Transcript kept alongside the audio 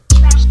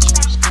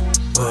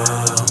I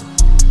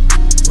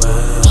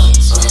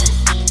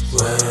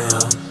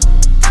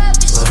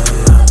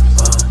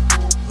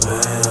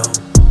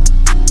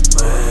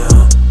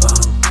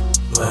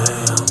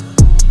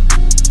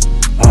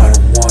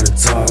don't wanna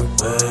talk.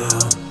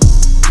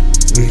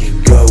 We can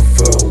go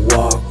for a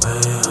walk.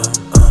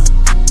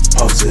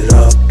 Post it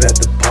up at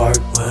the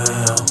park.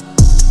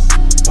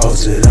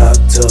 Post it up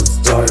till it's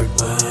dark.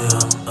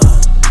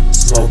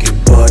 Smoking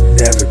but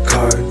never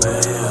cart.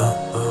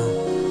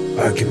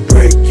 I can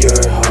break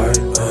your heart.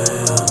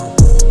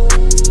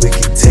 We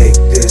can take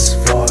this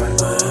far.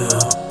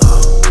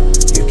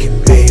 You can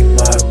be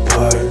my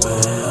part,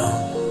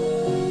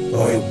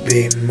 or you'll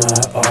be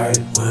my art.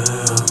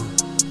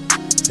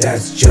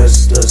 That's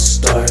just the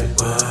start.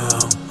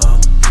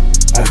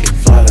 I can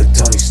fly like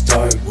Tony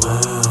Stark.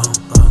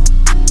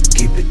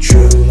 Keep it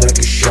true like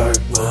a shark.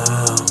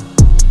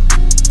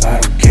 I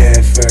don't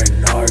care for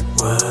an arc.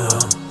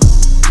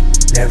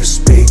 Never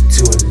speak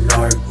to a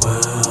narc.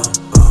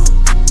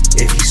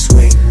 If you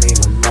swing, leave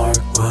a mark.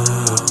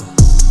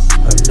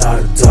 I'm not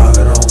a dog, I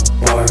don't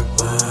bark.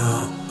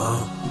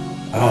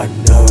 I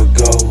know I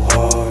go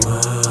hard.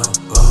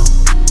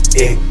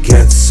 It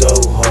gets so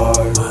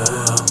hard.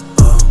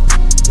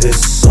 This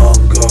song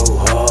go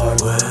hard.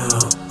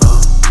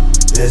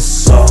 This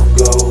song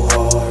go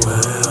hard.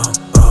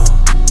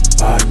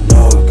 I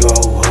know it go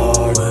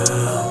hard.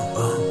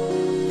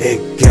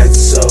 It gets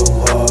so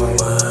hard.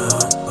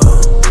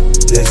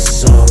 This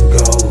song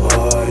go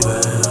hard.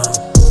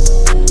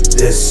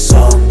 This song